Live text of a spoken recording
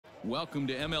Welcome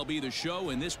to MLB The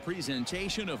Show and this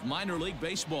presentation of minor league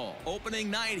baseball. Opening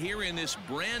night here in this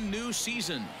brand new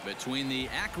season between the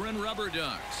Akron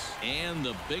Rubberducks and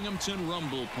the Binghampton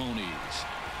Ponies.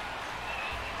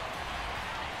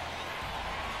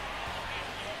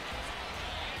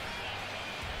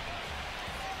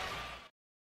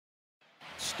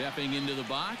 Stepping into the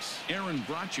box, Aaron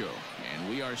Bracho, and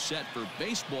we are set for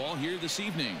baseball here this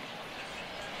evening.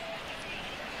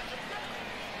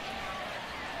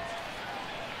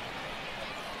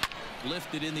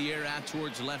 Lifted in the air out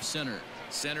towards left center.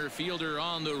 Center fielder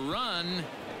on the run.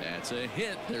 That's a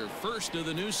hit, their first of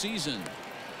the new season.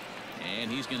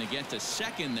 And he's going to get to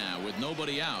second now with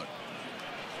nobody out.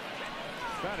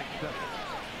 Batting second,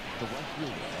 the left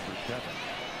fielder, number 7,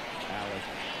 Alex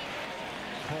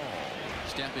Call.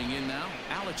 Stepping in now,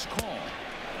 Alex Call.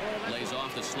 Lays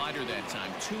off the slider that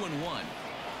time, 2-1.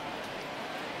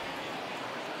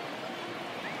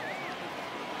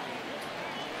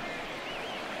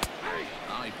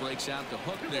 Oh, he breaks out the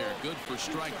hook there. Good for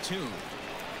strike 2.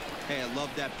 Hey, I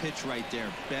love that pitch right there.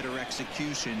 Better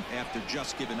execution after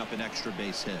just giving up an extra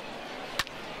base hit.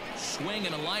 Swing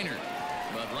and a liner.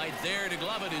 But right there to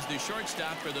glove it is the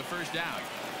shortstop for the first out.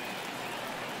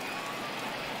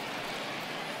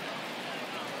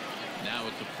 Now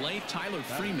at the plate, Tyler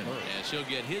Freeman, as he'll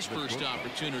get his first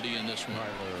opportunity in this one.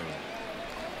 Tyler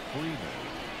Freeman.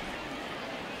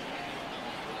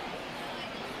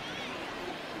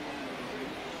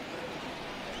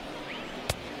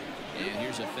 And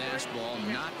here's a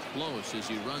fastball not close as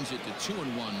he runs it to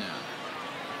 2-1 now.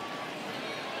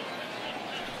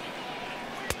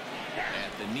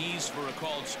 At the knees for a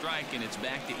called strike, and it's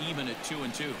back to even at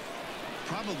 2-2.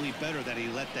 Probably better that he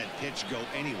let that pitch go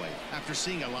anyway. After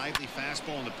seeing a lively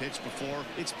fastball on the pitch before,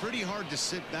 it's pretty hard to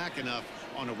sit back enough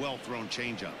on a well-thrown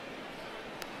changeup.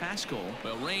 Pascal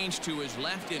will range to his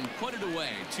left and put it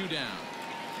away. 2 down.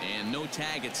 And no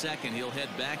tag at second. He'll head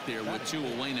back there with 2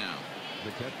 away now. The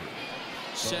catcher.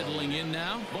 Settling in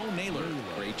now, Bo Naylor.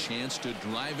 Great chance to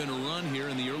drive in a run here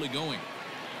in the early going.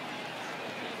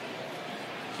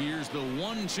 Here's the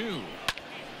 1-2.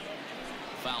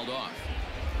 Fouled off.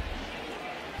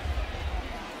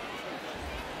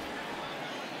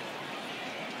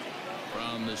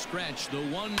 From the stretch, the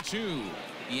 1-2.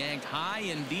 Yanked high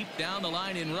and deep down the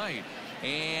line in right.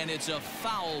 And it's a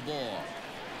foul ball.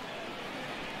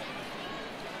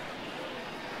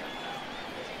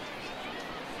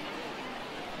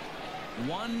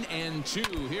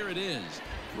 1-2. Here it is.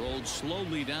 Rolled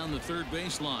slowly down the third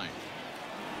baseline.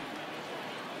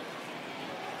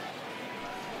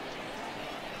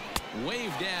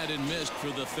 Waved at and missed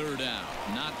for the third out.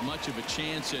 Not much of a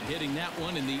chance at hitting that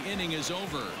one, and the inning is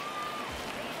over.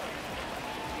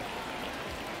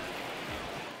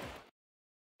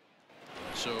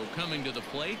 So coming to the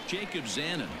plate, Jacob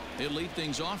Zanin. He'll lead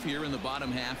things off here in the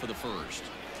bottom half of the first.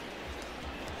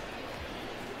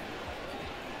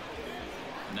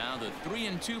 Now the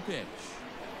 3-2 pitch.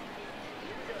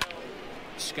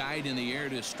 Skied in the air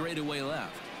to straightaway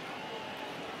left.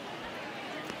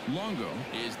 Longo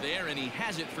is there, and he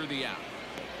has it for the out.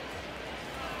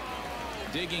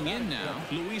 Digging in now,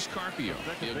 Luis Carpio.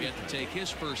 He'll get to take his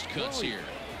first cuts here.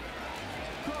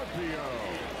 Carpio.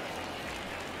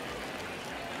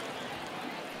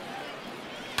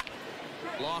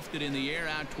 Lofted in the air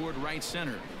out toward right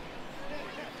center.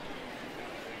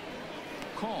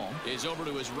 Call is over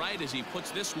to his right as he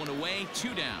puts this one away.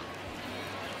 2 down.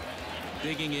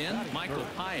 Digging in, Michael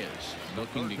Paez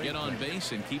looking to get on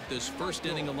base and keep this first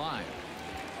inning alive.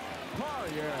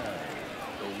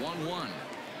 The 1-1.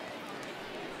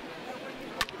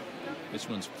 This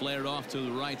one's flared off to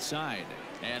the right side.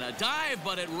 And a dive,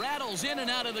 but it rattles in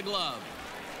and out of the glove.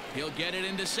 He'll get it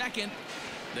into second.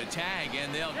 The tag,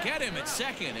 and they'll get him at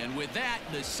second. And with that,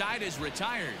 the side is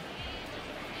retired.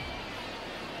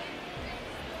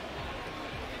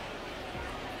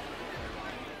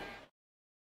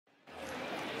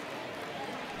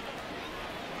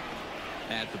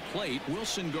 At the plate,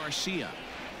 Wilson Garcia.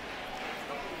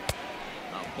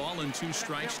 A ball and 2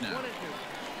 strikes now.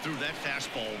 Threw that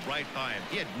fastball right by him.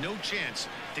 He had no chance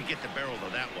to get the barrel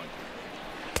of that one.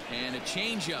 And a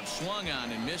changeup swung on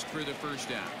and missed for the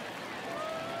first out.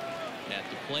 At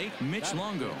the plate, Mitch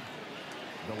Longo.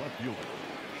 The left fielder,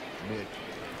 Mitch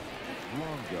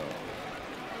Longo.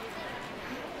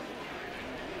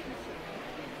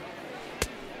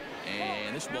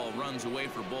 And this ball runs away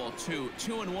for ball 2.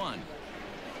 2-1.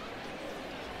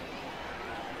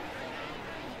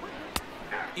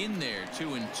 In there,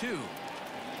 2-2.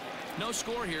 No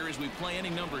score here as we play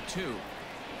inning number 2.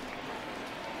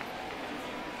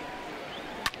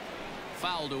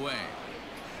 Fouled away.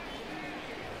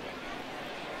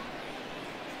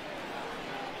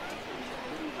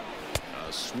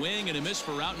 A swing and a miss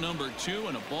for out number 2,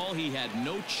 and a ball he had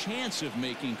no chance of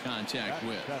making contact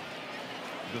with.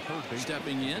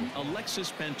 Stepping in,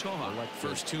 Alexis Pantoja.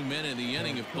 First 2 men in the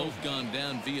inning have both gone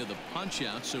down via the punch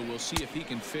out, so we'll see if he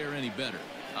can fare any better.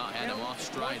 Had him off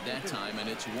stride that time, and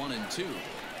it's 1-2.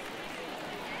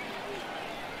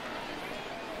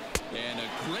 And a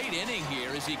great inning here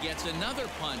as he gets another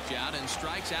punch out and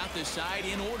strikes out the side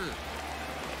in order.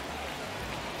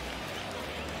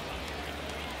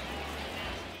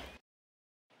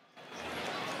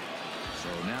 So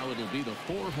now it'll be the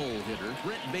 4-hole hitter,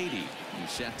 Brett Beatty.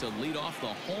 He's set to lead off the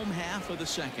home half of the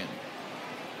second.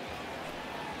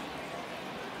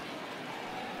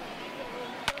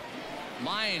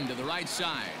 Line to the right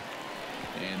side.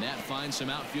 And that finds some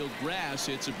outfield grass.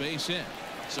 It's a base hit.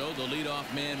 So the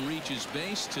leadoff man reaches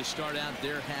base to start out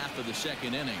their half of the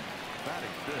second inning. Batting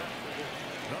fifth,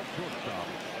 the shortstop,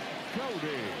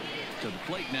 Cody. To the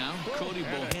plate now, Cody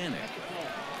Bohannon.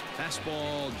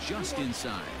 Fastball just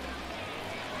inside.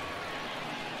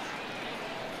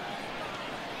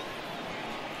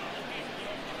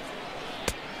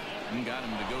 And got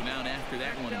him to go down after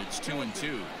that one. It's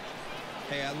 2-2.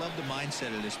 Hey, I love the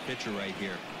mindset of this pitcher right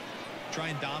here. Try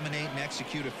and dominate and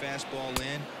execute a fastball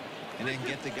in, and then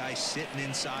get the guy sitting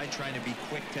inside trying to be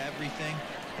quick to everything,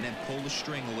 and then pull the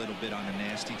string a little bit on a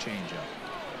nasty changeup.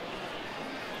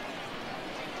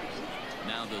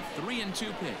 Now the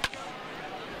 3-2 pitch.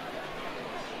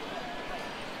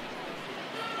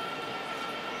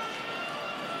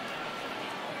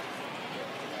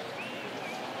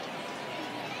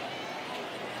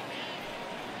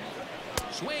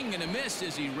 Swing and a miss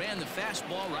as he ran the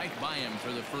fastball right by him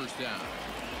for the first out.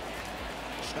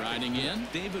 Striding in,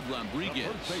 David Rodriguez.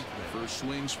 First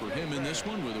swings for him in this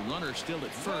one with a runner still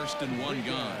at first and one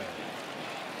gone.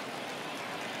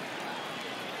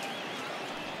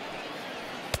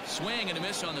 Swing and a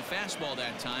miss on the fastball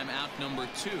that time, out number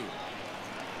 2.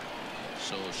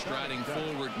 So striding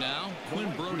forward now,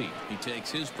 Quinn Brody. He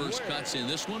takes his first cuts in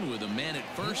this one with a man at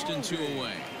first and 2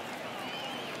 away.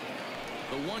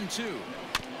 The 1-2.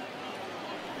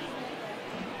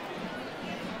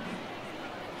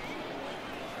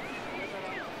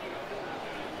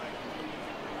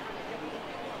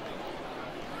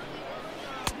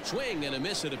 Swing and a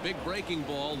miss at a big breaking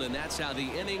ball, and that's how the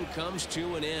inning comes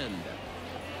to an end.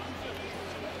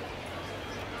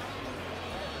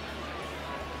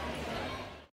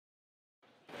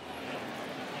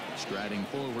 Striding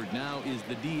forward now is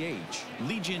the DH,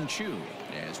 Lee Jin Chu,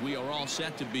 as we are all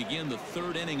set to begin the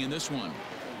 3rd inning in this one.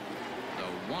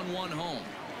 The 1-1 home.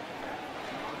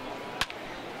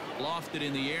 Lofted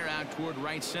in the air out toward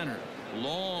right center.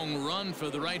 Long run for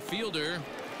the right fielder.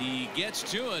 He gets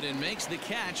to it and makes the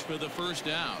catch for the first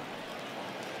out.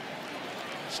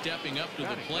 Stepping up to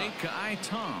the plate, Kai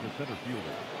Tom. The center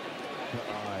fielder,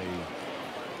 Kai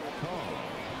Tom.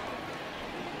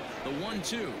 The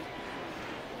 1-2.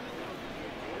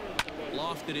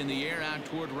 Lofted in the air out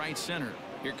toward right center.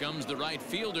 Here comes the right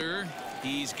fielder.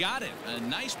 He's got it. A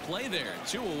nice play there.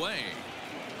 2 away.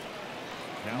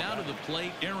 Now to the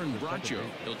plate, Aaron Bracho.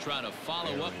 He'll try to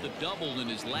follow up the double in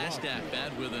his last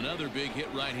at-bat with another big hit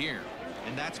right here.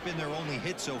 And that's been their only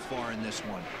hit so far in this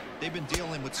one. They've been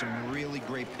dealing with some really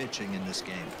great pitching in this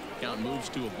game. Count moves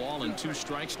to a ball and 2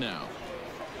 strikes now.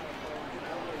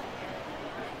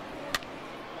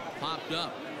 Popped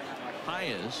up.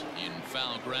 Paez in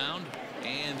foul ground,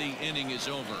 and the inning is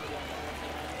over.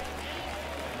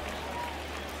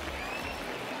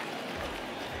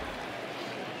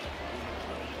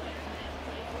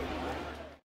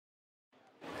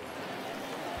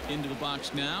 Into the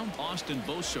box now, Austin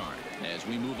Bosart, as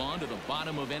we move on to the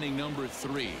bottom of inning number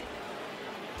 3.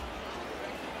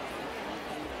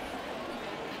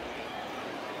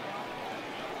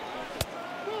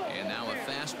 And now a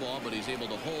fastball, but he's able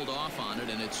to hold off on it,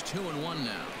 and it's 2-1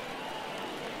 now.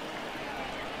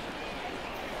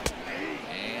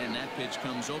 And that pitch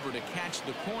comes over to catch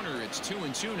the corner. It's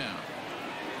 2-2 now.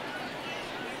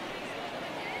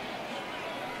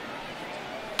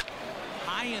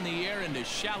 High in the air into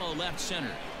shallow left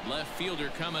center. Left fielder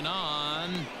coming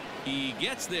on. He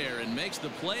gets there and makes the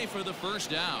play for the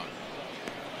first out.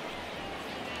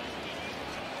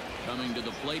 Coming to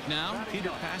the plate now,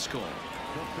 Peter Pascal.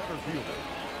 The center fielder,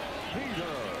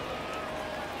 Peter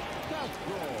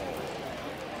Pascal.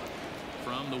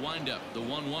 From the windup, the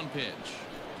 1-1 pitch.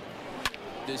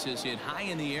 This is hit high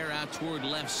in the air out toward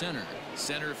left center.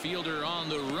 Center fielder on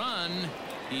the run.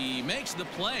 He makes the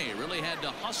play. Really had to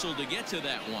hustle to get to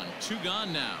that one. 2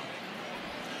 gone now.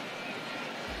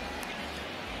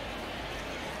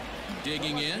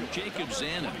 Digging in, Jacob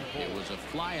Zanin. It was a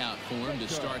fly out for him to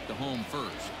start the home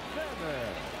first.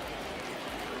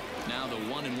 Now the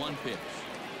 1-1 pitch.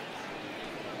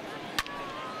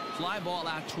 Fly ball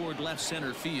out toward left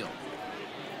center field.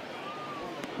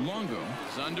 Longo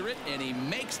is under it, and he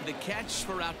makes the catch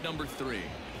for out number 3.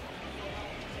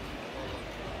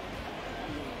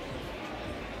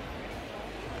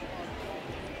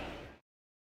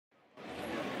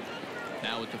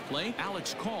 Now at the plate,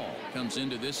 Alex Call comes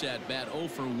into this at bat 0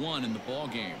 for 1 in the ball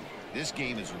game. This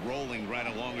game is rolling right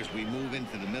along as we move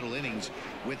into the middle innings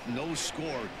with no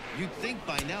score. You'd think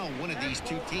by now one of these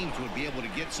two teams would be able to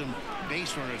get some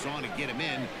base runners on and get them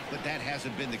in, but that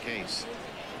hasn't been the case.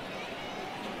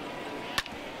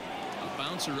 A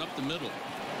bouncer up the middle,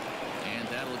 and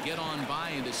that'll get on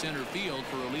by into center field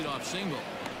for a leadoff single.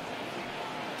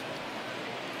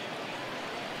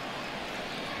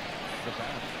 The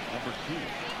bat, number 2,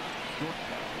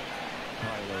 shortstop,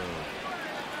 Tyler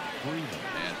Freeman.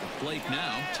 At the plate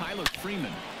now, Tyler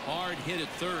Freeman. Hard hit at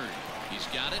third. He's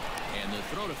got it, and the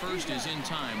throw to first is in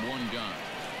time. 1 gone.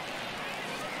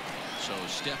 So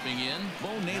stepping in,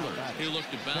 Bo Naylor. He'll look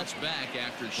to bounce back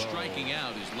after striking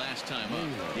out his last time up.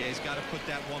 Yeah, he's got to put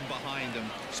that one behind him,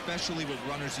 especially with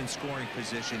runners in scoring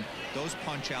position. Those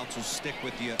punch outs will stick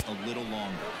with you a little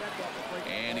longer.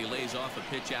 And he lays off a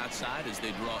pitch outside as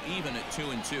they draw even at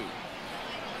 2-2.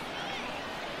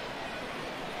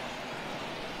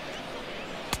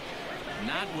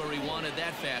 Not where he wanted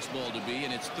that fastball to be,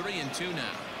 and it's 3-2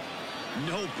 now.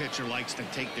 No pitcher likes to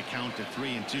take the count to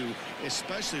 3-2,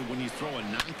 especially when you throw a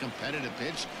non-competitive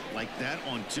pitch like that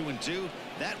on 2-2.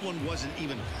 That one wasn't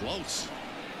even close.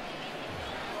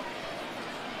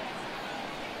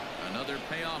 Another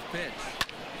payoff pitch.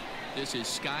 This is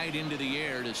skied into the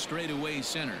air to straightaway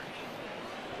center.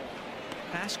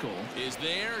 Pascal is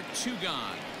there. 2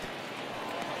 gone.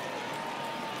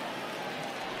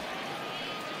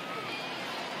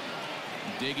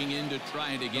 Digging in to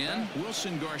try it again.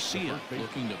 Wilson Garcia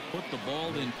looking to put the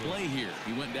ball in play here.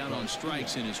 He went down on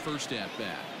strikes in his first at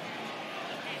bat.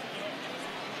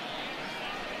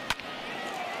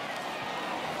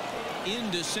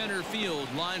 Into center field,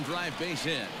 line drive, base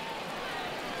hit.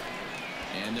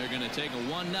 And they're going to take a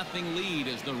 1-0 lead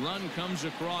as the run comes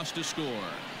across to score.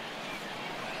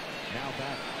 Now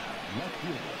back, left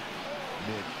fielder,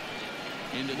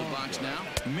 Mitch Into the Longo. box now,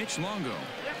 Mitch Longo.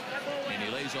 And he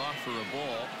lays off for a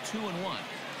ball. 2-1.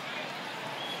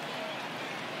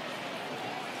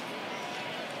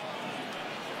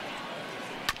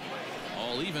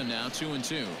 All even now.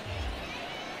 2-2.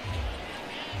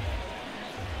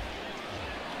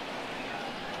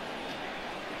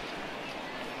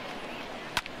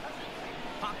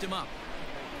 Popped him up.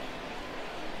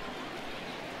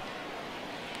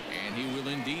 And he will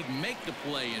indeed make the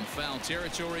play in foul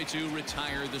territory to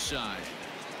retire the side.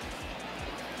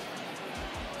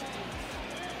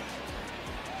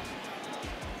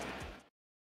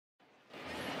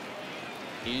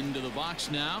 Into the box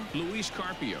now, Luis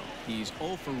Carpio. He's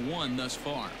 0 for 1 thus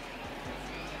far.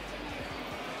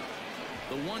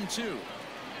 The 1-2.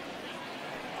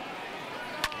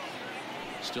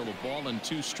 Still a ball and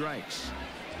 2 strikes.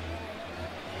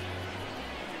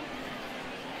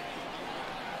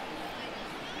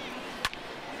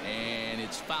 And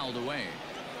it's fouled away.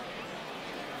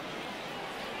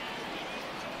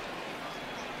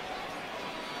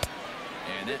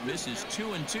 And that misses.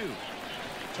 2-2.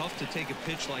 Tough to take a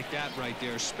pitch like that right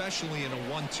there, especially in a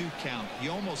 1-2 count.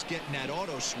 You almost get in that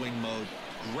auto swing mode.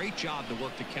 Great job to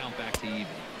work the count back to even.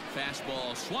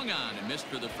 Fastball Swung on and missed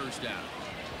for the first out.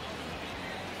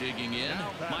 Digging in,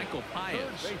 Michael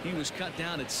Paez. He was cut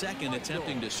down at second,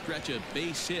 attempting to stretch a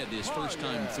base hit his first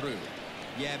time through.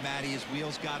 Yeah, Matty, his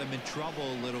wheels got him in trouble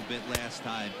a little bit last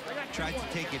time. Tried to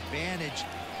take advantage,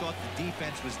 thought the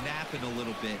defense was napping a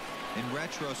little bit. In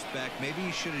retrospect, maybe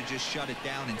he should have just shut it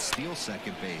down and steal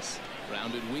second base.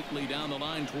 Grounded weakly down the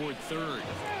line toward third.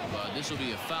 But this will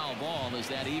be a foul ball as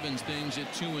that evens things at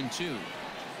 2-2.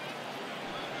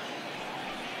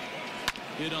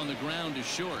 Hit on the ground is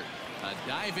short. A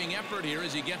diving effort here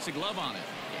as he gets a glove on it.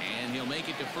 And he'll make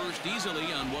it to first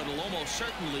easily on what will almost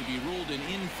certainly be ruled an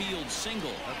infield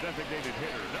single. A designated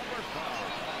hitter, number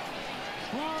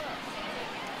 5.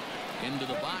 Into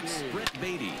the box, Brett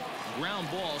Beatty. Ground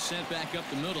ball sent back up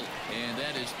the middle. And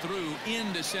that is through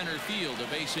into center field, a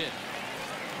base hit.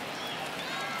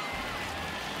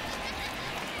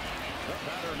 The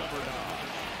batter, number 9,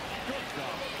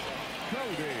 shortstop,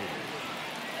 Cody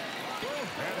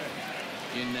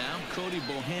Bohannon. In now, Cody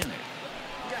Bohannon.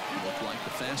 Looked like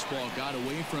the fastball got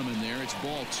away from him there. It's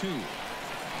ball 2.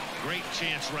 Great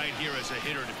chance right here as a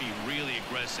hitter to be really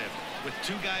aggressive. With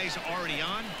two guys already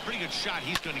on, pretty good shot.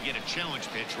 He's going to get a challenge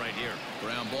pitch right here.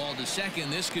 Ground ball to second.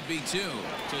 This could be two.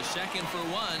 To second for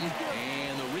one.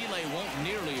 And the relay won't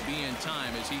nearly be in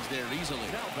time as he's there easily.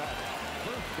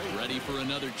 Ready for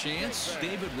another chance?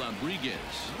 David Rodriguez,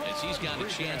 as he's got a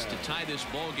chance to tie this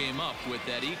ball game up with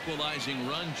that equalizing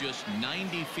run just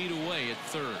 90 feet away at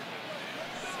third.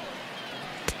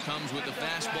 Comes with the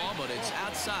fastball, but it's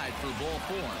outside for ball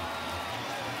four.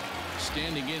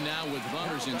 Standing in now with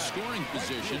runners in scoring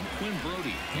position, Quinn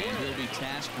Brody, and he'll be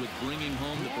tasked with bringing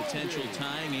home the potential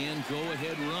tying and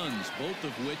go-ahead runs, both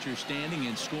of which are standing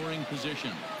in scoring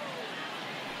position.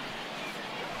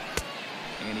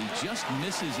 And he just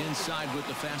misses inside with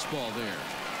the fastball there.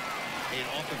 It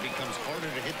often becomes harder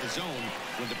to hit the zone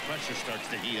when the pressure starts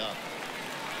to heat up.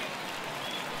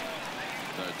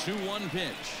 The 2-1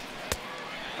 pitch.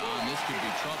 And this could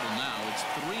be trouble now. It's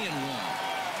 3-1.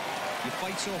 You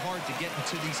fight so hard to get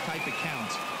into these type of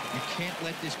counts. You can't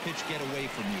let this pitch get away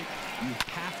from you. You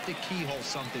have to keyhole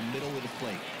something middle of the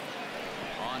plate.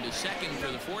 On to second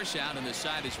for the force out, and the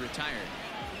side is retired.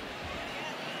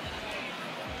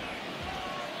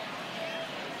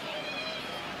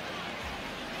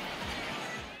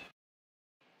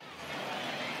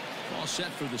 All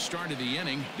set for the start of the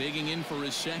inning. Digging in for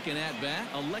his second at-bat,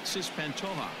 Alexis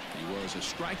Pantoja. He was a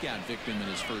strikeout victim in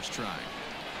his first try.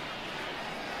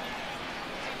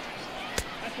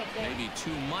 Maybe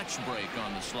too much break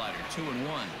on the slider.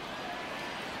 2-1.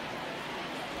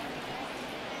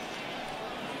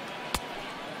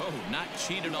 Oh, not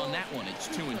cheated on that one. It's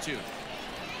 2-2.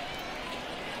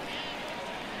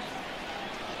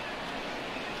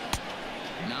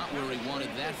 Not where he wanted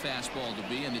that fastball to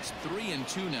be, and it's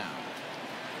 3-2 now.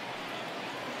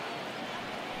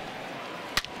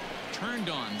 Turned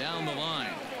on down the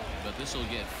line, but this will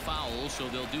get foul, so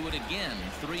they'll do it again.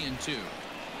 3-2.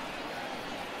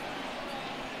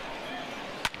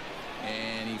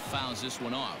 And he fouls this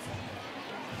one off.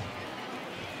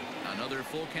 Another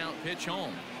full count pitch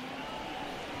home.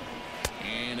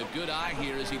 And a good eye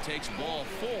here as he takes ball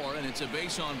 4, and it's a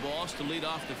base on balls to lead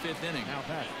off the 5th inning.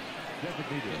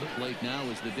 To the plate now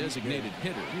is the designated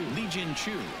hitter, Lee Jin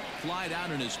Chu. Flied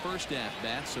out in his first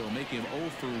at-bat, so make him 0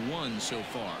 for 1 so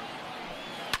far.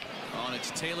 On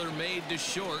it's Taylor made to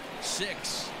short.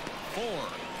 6, 4,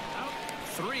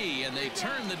 3, and they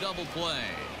turn the double play.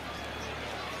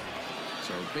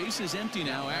 So base is empty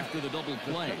now after the double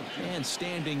play. And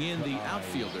standing in the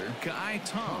outfielder, Kai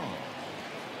Tong.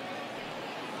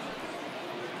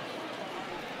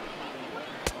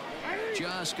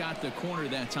 Just got the corner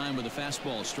that time with a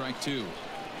fastball. Strike 2.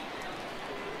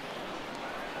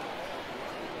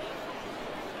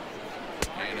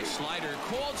 And a slider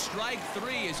called strike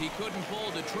 3 as he couldn't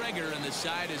pull the trigger, and the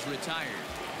side is retired.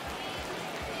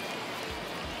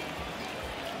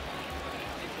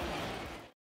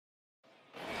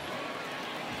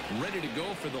 Ready to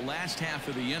go for the last half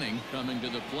of the inning. Coming to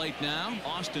the plate now,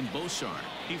 Austin Bosar.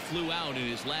 He flew out in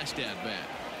his last at-bat.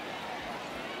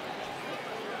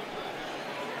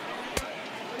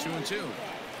 2-2.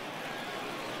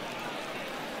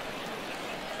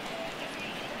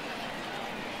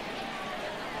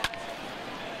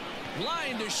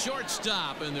 Line to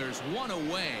shortstop, and there's one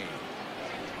away.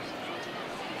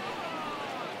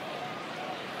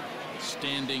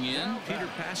 Standing in, Peter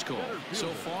Pascal. So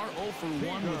far 0 for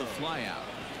 1 with a flyout.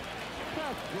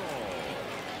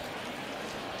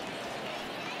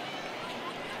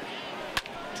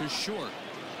 To short.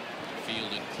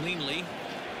 Fielded cleanly.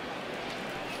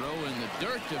 Throw in the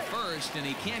dirt to first, and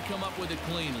he can't come up with it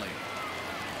cleanly.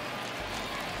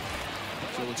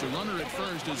 So it's a runner at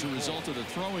first as a result of the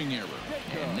throwing error.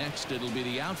 And next it'll be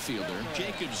the outfielder,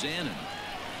 Jacob Zanin.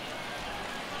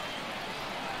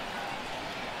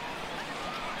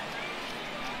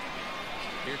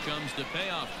 Here comes the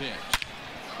payoff pitch.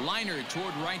 Liner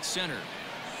toward right center.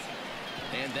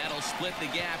 And that'll split the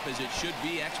gap, as it should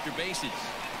be extra bases.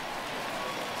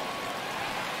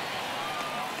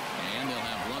 And they'll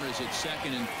have runners at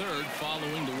second and third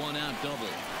following the one-out double.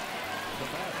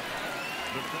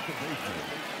 The second baseman,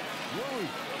 Luis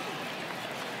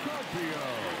Carpio.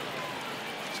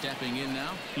 Stepping in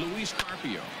now, Luis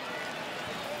Carpio.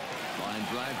 Line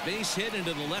drive base hit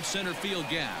into the left center field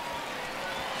gap.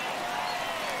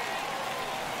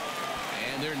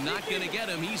 And they're not going to get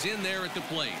him. He's in there at the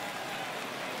plate.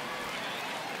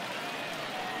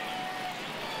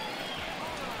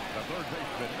 The third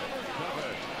baseman, number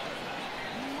 7,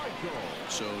 Michael.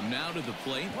 So now to the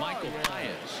plate, Michael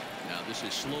Paez. Now this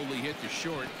is slowly hit to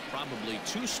short, probably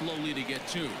too slowly to get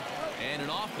to. And an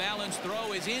off-balance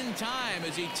throw is in time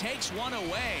as he takes one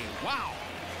away. Wow.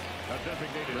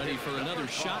 Ready for another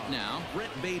shot now. Brett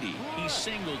Beatty. He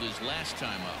singled his last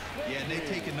time up. Yeah, and they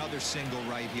take another single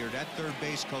right here. That third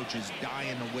base coach is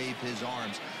dying to wave his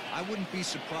arms. I wouldn't be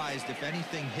surprised if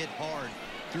anything hit hard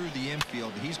through the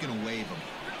infield. He's going to wave them.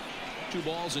 2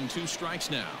 balls and 2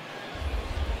 strikes now.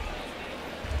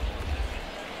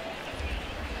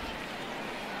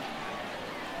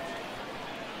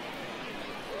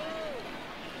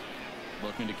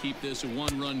 Looking to keep this a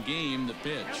 1-run game. The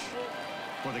pitch.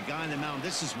 For the guy on the mound,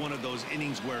 this is one of those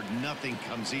innings where nothing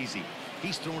comes easy.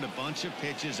 He's thrown a bunch of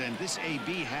pitches, and this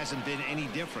AB hasn't been any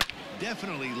different.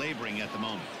 Definitely laboring at the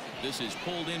moment. This is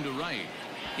pulled into right.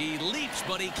 He leaps,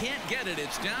 but he can't get it.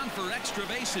 It's down for extra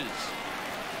bases.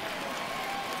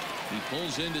 He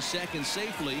pulls into second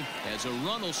safely as a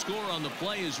run will score on the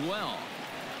play as well.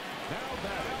 Now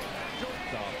batting,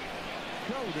 shortstop,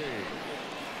 Cody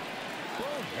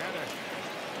Bohannon.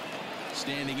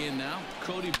 Standing in now,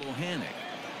 Cody Bohannon.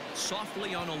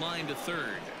 Softly on a line to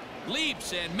third.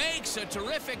 Leaps and makes a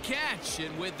terrific catch.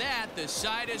 And with that, the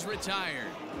side is retired.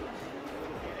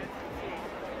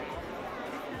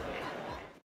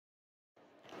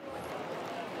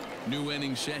 New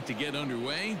inning set to get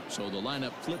underway. So the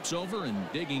lineup flips over, and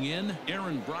digging in,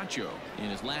 Aaron Bracho. In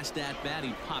his last at-bat,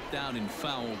 he popped out in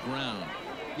foul ground.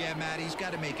 Yeah, Matt, he's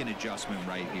got to make an adjustment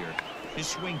right here. His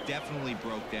swing definitely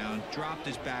broke down, dropped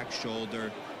his back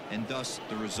shoulder, and thus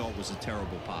the result was a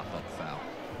terrible pop-up foul.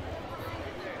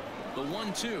 The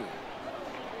 1-2.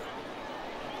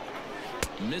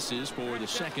 Misses for the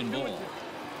second ball.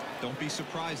 Don't be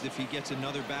surprised if he gets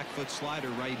another back foot slider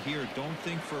right here. Don't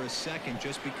think for a second,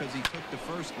 just because he took the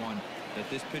first one, that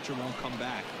this pitcher won't come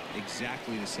back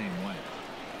exactly the same way.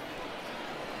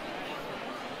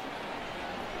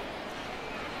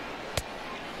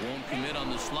 Won't commit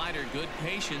on the slider. Good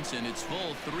patience, and it's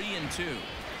full 3-2.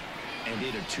 And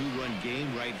in a 2-run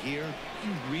game right here,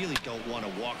 you really don't want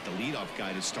to walk the leadoff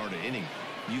guy to start an inning.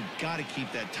 You've got to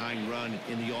keep that tying run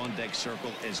in the on-deck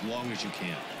circle as long as you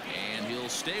can. And he'll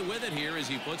stay with it here as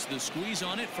he puts the squeeze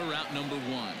on it for out number 1.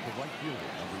 The right fielder,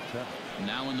 number 7.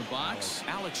 Now in the box,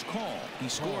 Alex Call. He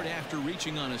scored after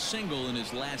reaching on a single in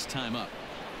his last time up.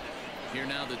 Here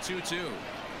now the 2-2.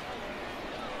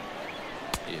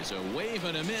 Is a wave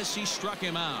and a miss. He struck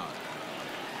him out.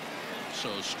 So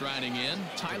striding in,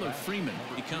 Tyler Freeman.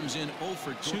 He comes in 0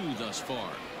 for 2 thus far.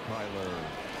 Tyler.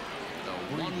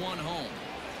 The 1-1 home.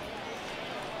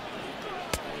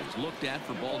 Is looked at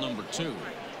for ball number 2.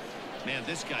 Man,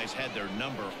 this guy's had their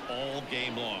number all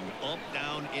game long. Up,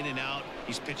 down, in and out.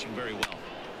 He's pitching very well.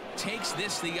 Takes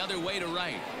this the other way to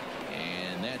right.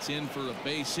 And that's in for a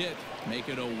base hit. Make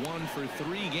it a 1 for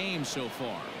 3 games so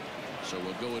far. So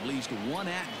we'll go at least 1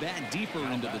 at-bat deeper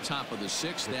into the top of the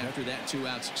 6th after that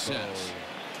 2-out success.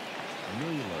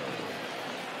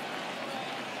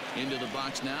 Into the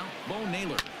box now, Bo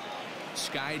Naylor.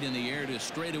 Skied in the air to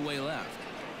straightaway left.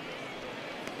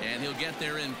 And he'll get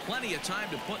there in plenty of time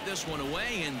to put this one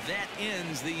away, and that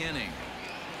ends the inning.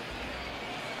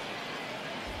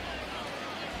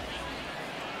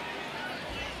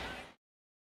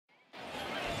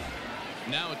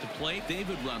 Now at the plate,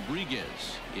 David Rodriguez.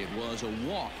 It was a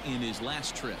walk in his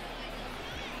last trip.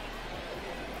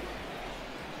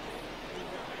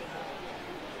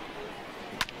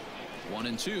 One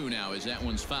and 2 now as that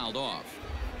one's fouled off.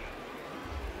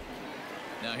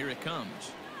 Now here it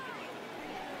comes.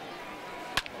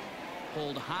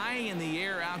 Pulled high in the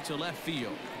air out to left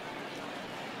field.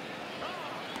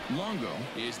 Longo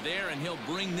is there, and he'll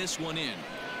bring this one in.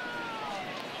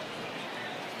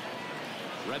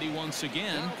 Ready once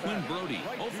again, Quinn Brody.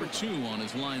 0 for 2 on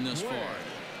his line thus far.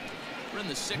 We're in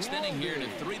the 6th inning here in a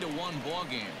 3-1 ball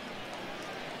game.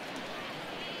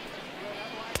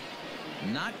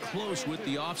 Not close with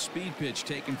the off-speed pitch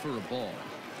taken for a ball.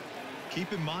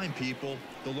 Keep in mind, people,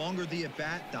 the longer the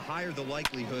at-bat, the higher the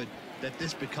likelihood that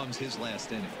this becomes his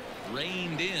last inning.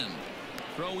 Reined in.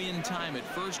 Throw in time at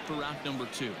first for out number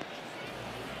 2.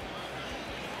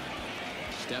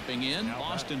 Stepping in,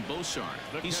 Austin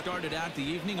Bosart. He started out the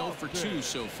evening 0 for 2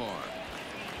 so far.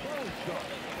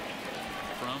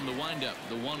 From the windup,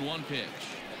 the 1-1 pitch.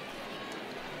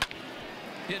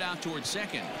 Hit out towards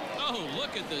second. Oh,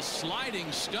 look at the sliding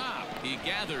stop. He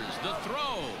gathers the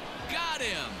throw. Got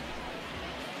him.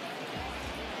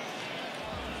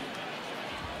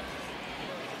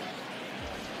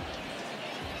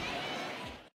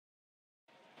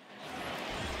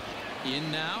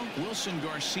 In now, Wilson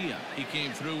Garcia. He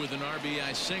came through with an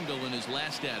RBI single in his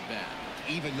last at-bat.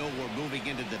 Even though we're moving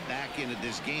into the back end of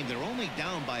this game, they're only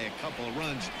down by a couple of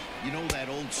runs. You know that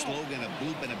old slogan, a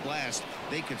bloop and a blast.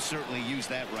 They could certainly use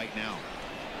that right now.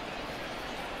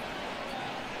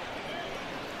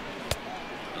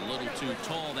 A little too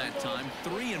tall that time.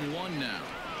 3-1 now.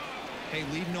 Hey,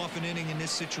 leading off an inning in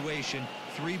this situation,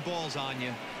 3 balls on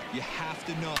you. You have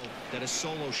to know that a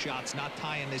solo shot's not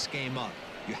tying this game up.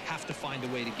 You have to find a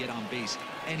way to get on base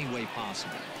any way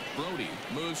possible. Brody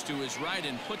moves to his right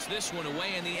and puts this one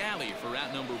away in the alley for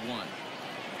out number 1.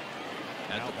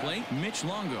 At the plate, Mitch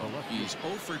Longo. He's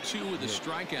 0 for 2 with a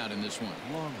strikeout in this one.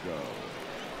 Longo.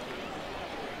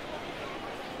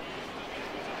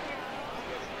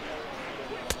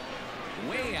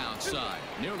 Way outside,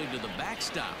 nearly to the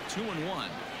backstop. 2-1.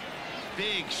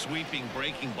 Big sweeping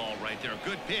breaking ball right there.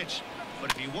 Good pitch.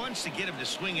 But if he wants to get him to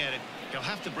swing at it, he'll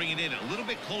have to bring it in a little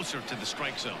bit closer to the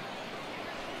strike zone.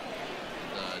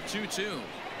 2-2.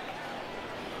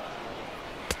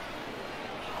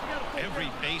 Every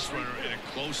base runner in a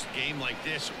close game like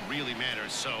this really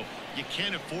matters, so you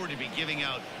can't afford to be giving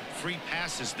out free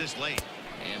passes this late.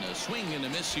 And a swing and a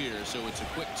miss here, so it's a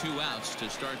quick 2 outs to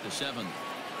start the 7th.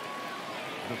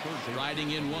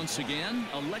 Riding in once again,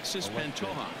 Alexis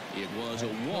Pantoja. It was a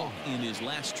walk in his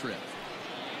last trip.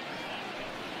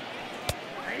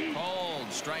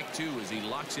 Called strike 2 as he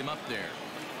locks him up there.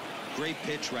 Great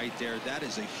pitch right there. That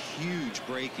is a huge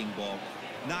breaking ball.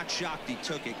 Not shocked he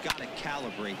took it. Got to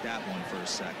calibrate that one for a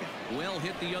second. Well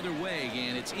hit the other way,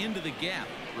 and it's into the gap.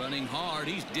 Running hard,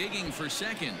 he's digging for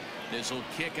second. This will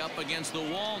kick up against the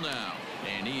wall now,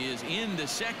 and he is into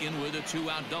second with a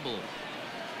 2-out double.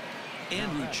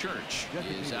 Andrew Church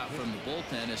is out from the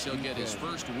bullpen as he'll get his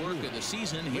first work of the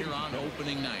season here on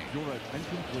opening night. Your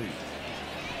attention, please.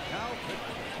 Now,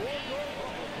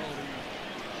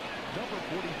 number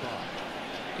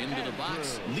 45. Into the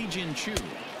box, Lee Jin Chu.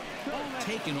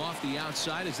 Taken off the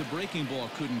outside as the breaking ball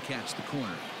couldn't catch the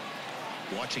corner.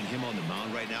 Watching him on the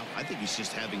mound right now, I think he's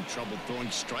just having trouble throwing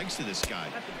strikes to this guy.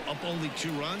 Up only 2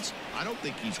 runs. I don't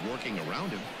think he's working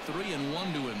around him.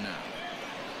 3-1 to him now.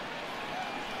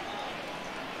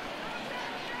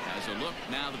 Has a look,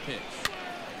 now the pitch.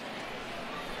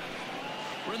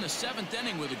 We're in the 7th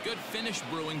inning with a good finish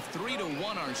brewing.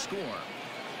 3-1 our score.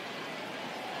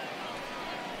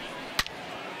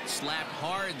 Slapped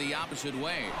hard the opposite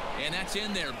way, and that's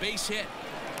in there. Base hit.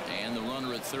 And the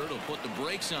runner at third will put the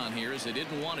brakes on here as they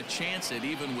didn't want to chance it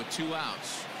even with 2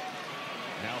 outs.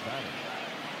 Now batting,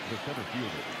 the center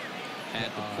fielder.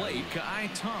 At the plate, Kai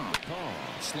Tom.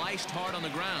 Sliced hard on the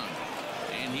ground.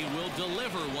 And he will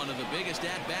deliver one of the biggest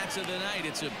at-bats of the night.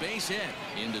 It's a base hit.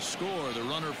 In to score the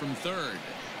runner from third.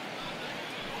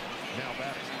 Now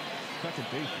batting, second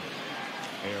baseman,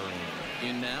 Aaron.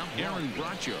 In now, Aaron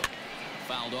Bracho.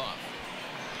 Fouled off.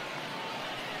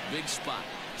 Big spot.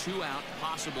 2 out,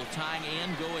 possible tying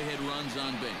and go-ahead runs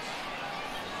on base.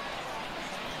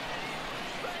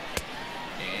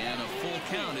 And a full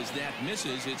count as that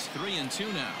misses. It's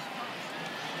 3-2 now.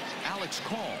 Alex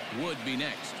Call would be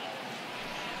next.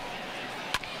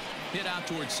 Hit out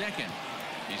towards second.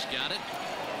 He's got it.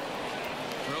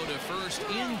 Throw to first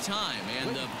in time,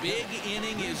 and the big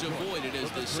inning is avoided as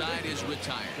the side is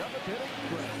retired.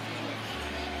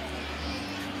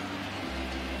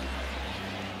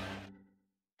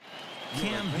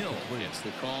 Cam Hill gets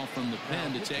the call from the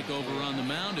pen to take over on the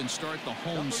mound and start the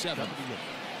home 7th.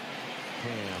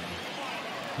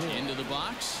 Into the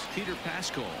box, Peter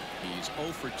Pascal. He's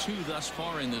 0 for 2 thus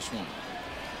far in this one.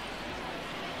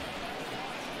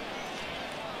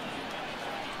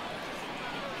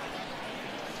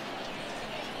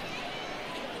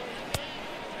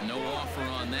 No offer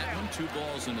on that one. 2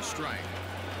 balls and a strike.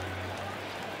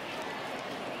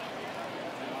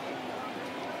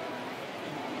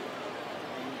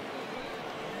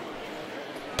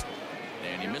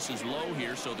 And he misses low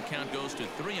here, so the count goes to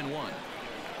 3-1.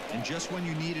 And just when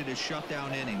you needed a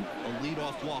shutdown inning, a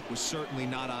leadoff walk was certainly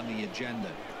not on the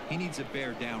agenda. He needs a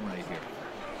bear down right here.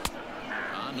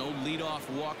 No leadoff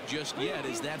walk just yet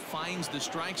as that finds the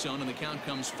strike zone, and the count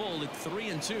comes full at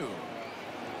 3-2.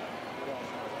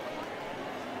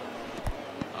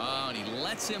 And he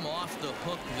lets him off the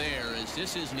hook there as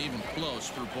this isn't even close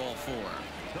for ball 4.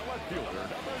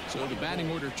 So the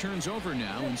batting order turns over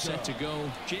now and set to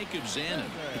go. Jacob Zanin,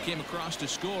 who came across to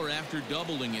score after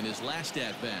doubling in his last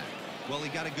at-bat. Well, he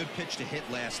got a good pitch to hit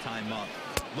last time up.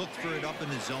 Looked for it up in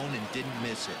the zone and didn't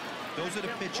miss it. Those are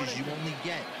the pitches you only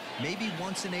get maybe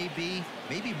once an AB,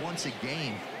 maybe once a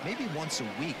game, maybe once a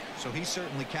week. So he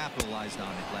certainly capitalized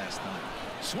on it last time.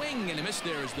 Swing and a miss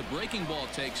there as the breaking ball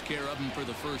takes care of him for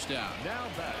the first out. Now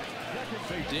back,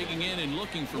 Digging in and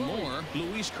looking for more,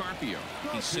 Luis Carpio.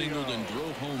 He singled and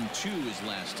drove home 2 his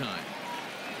last time.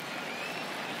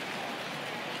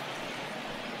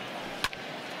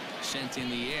 Sent in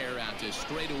the air out to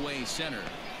straightaway center.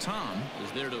 Tom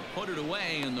is there to put it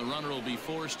away, and the runner will be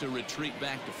forced to retreat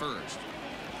back to first.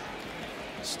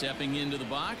 Stepping into the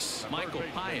box, Michael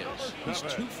Pius. He's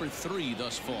 2 for 3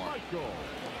 thus far.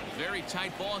 Very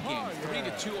tight ball game.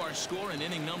 3-2 our score in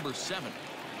inning number 7.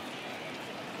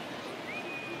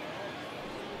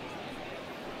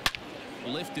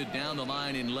 Lifted down the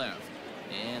line in left,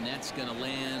 and that's going to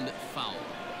land foul.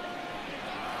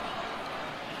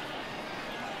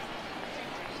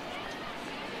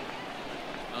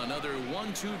 Another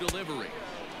 1-2 delivery.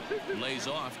 Lays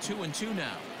off 2-2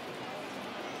 now.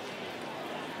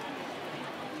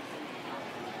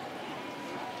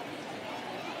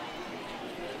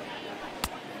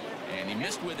 And he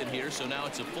missed with it here, so now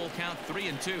it's a full count,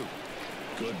 3-2.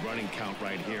 Good running count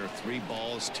right here. 3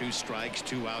 balls, 2 strikes,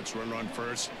 2 outs, runner on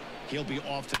first. He'll be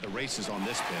off to the races on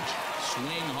this pitch.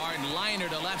 Swing hard liner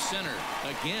to left center.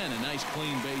 Again, a nice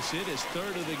clean base hit, his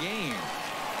 3rd of the game.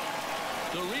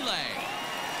 The relay.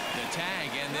 The tag,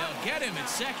 and they'll get him at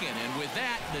second, and with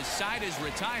that, the side is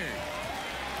retired.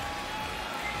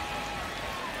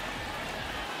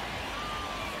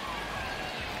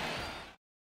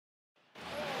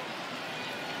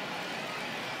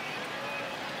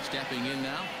 Stepping in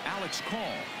now, Alex Call.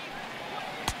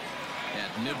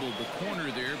 That nibbled the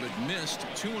corner there, but missed.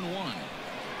 2-1.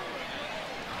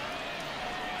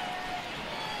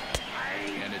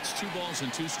 And it's 2 balls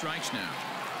and 2 strikes now.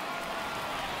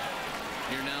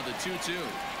 Here now the 2-2.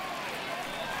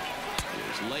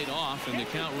 Is laid off, and the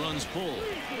count runs full.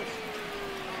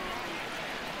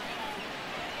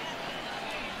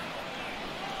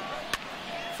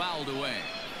 Fouled away.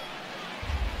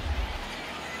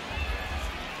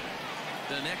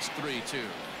 The next 3-2.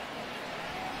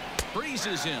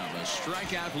 Freezes him. A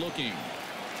strikeout looking.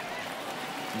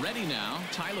 Ready now,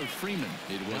 Tyler Freeman.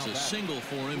 It was a single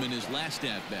for him in his last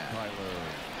at-bat. Tyler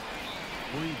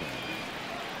Freeman.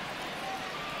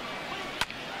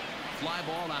 Fly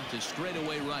ball out to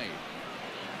straightaway right.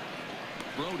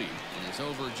 Brody is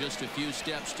over just a few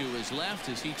steps to his left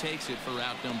as he takes it for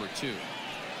out number 2.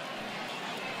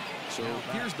 So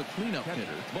here's the cleanup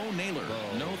hitter, Bo Naylor.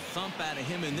 No thump out of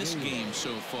him in this game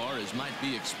so far, as might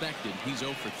be expected. He's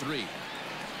 0 for 3.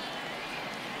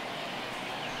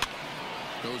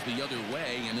 Goes the other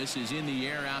way, and this is in the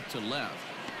air out to left.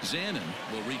 Zanin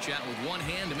will reach out with one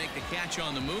hand to make the catch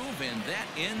on the move, and that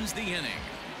ends the inning.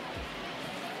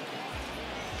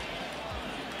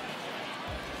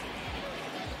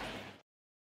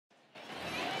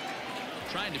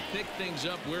 Trying to pick things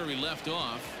up where we left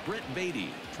off. Brett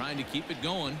Beatty trying to keep it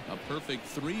going. A perfect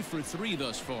 3 for 3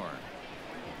 thus far.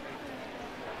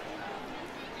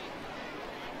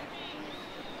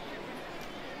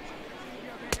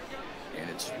 And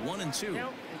it's 1-2.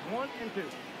 Count is 1-2.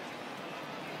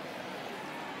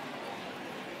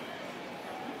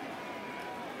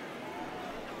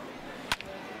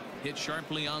 Hit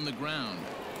sharply on the ground.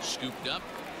 Scooped up.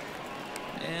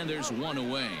 And there's 1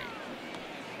 away.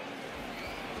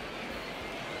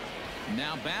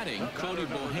 Now batting, Cody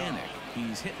Bohannon.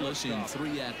 He's hitless in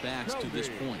 3 at-bats to this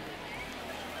point.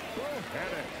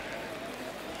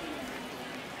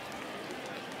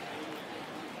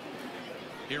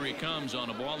 Here he comes on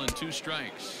a ball and 2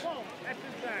 strikes.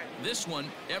 This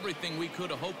one, everything we could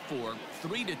have hoped for.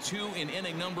 3-2 in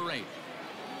inning number 8.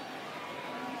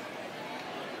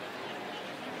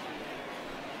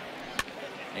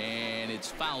 And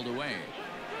it's fouled away.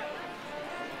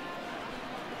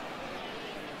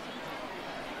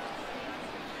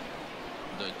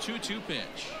 The 2-2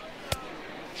 pitch.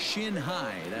 Shin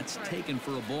high. That's taken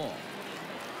for a ball.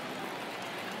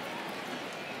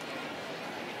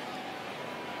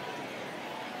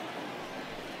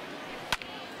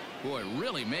 Boy,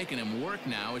 really making him work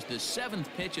now as the 7th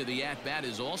pitch of the at-bat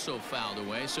is also fouled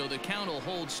away, so the count will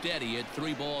hold steady at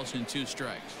 3 balls and 2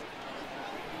 strikes.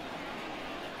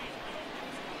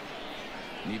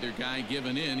 Neither guy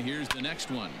giving in. Here's the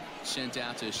next one. Sent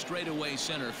out to straightaway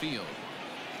center field.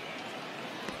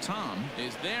 Tom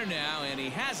is there now, and he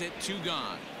has it. 2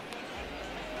 gone.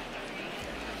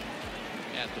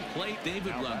 At the plate,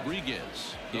 David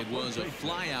Rodriguez. It was a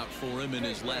fly out for him in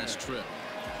his last trip.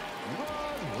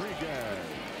 Rodriguez.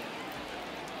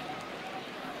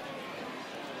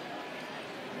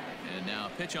 And now a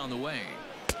pitch on the way.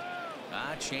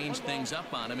 Changed things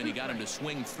up on him, and he got him to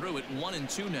swing through it.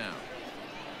 1-2 now.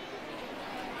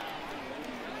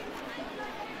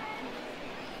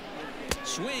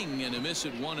 Swing and a miss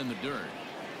at 1 in the dirt.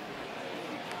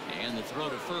 And the throw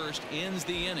to first ends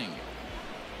the inning.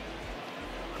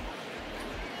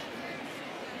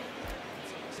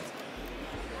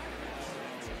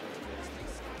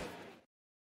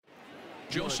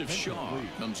 Joseph Shaw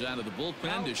comes out of the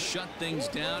bullpen to shut things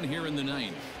down here in the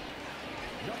 9th.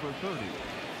 Number 30.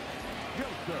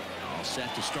 All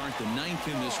set to start the ninth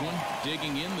in this one.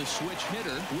 Digging in the switch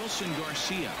hitter, Wilson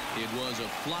Garcia. It was a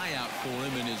flyout for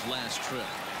him in his last trip.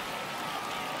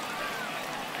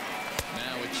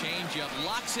 Now a changeup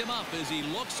locks him up as he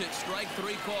looks at strike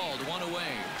three called. One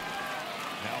away.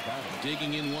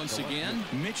 Digging in once again,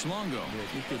 Mitch Longo.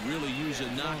 He could really use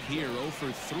a knock here. 0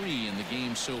 for 3 in the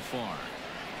game so far.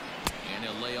 And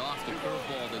he'll lay off the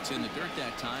curveball that's in the dirt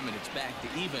that time, and it's back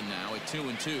to even now at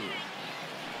 2-2.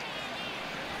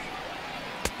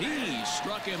 He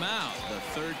struck him out the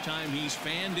third time he's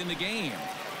fanned in the game.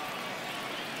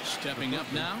 Stepping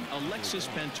up now, Alexis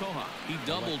Pantoja. He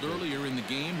doubled earlier in the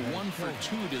game, 1 for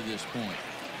 2 to this point.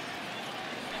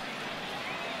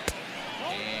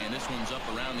 And this one's up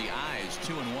around the eyes,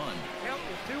 2-1.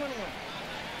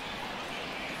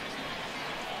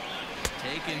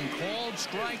 Taken called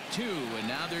strike 2, and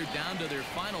now they're down to their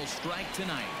final strike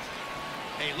tonight.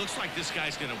 Hey, it looks like this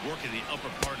guy's going to work in the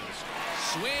upper part of the strike.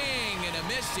 Swing and a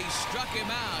miss. He struck him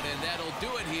out, and that'll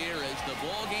do it here as the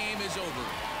ball game is over.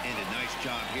 And a nice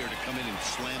job here to come in and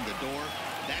slam the door.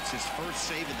 That's his first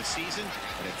save of the season,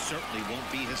 but it certainly won't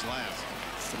be his last.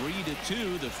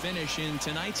 3-2 the finish in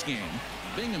tonight's game.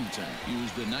 Binghampton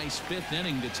used a nice fifth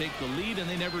inning to take the lead, and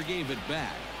they never gave it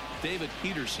back. David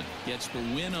Peterson gets the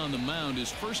win on the mound,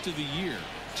 his first of the year.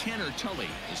 Tanner Tully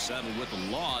is settled with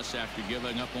a loss after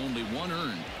giving up only 1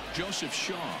 earned. Joseph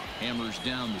Shaw hammers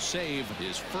down the save,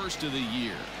 his first of the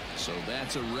year. So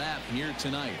that's a wrap here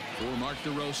tonight. For Mark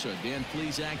DeRosa, Dan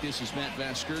Plesac, this is Matt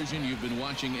Vasgersian. You've been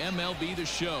watching MLB The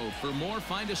Show. For more,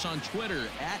 find us on Twitter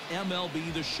at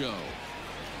MLB The Show.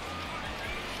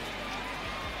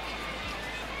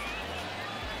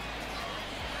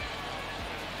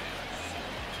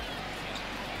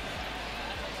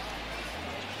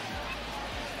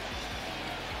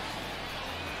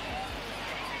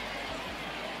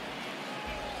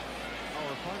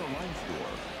 Final line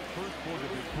score. First for the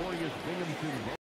victorious Binghamton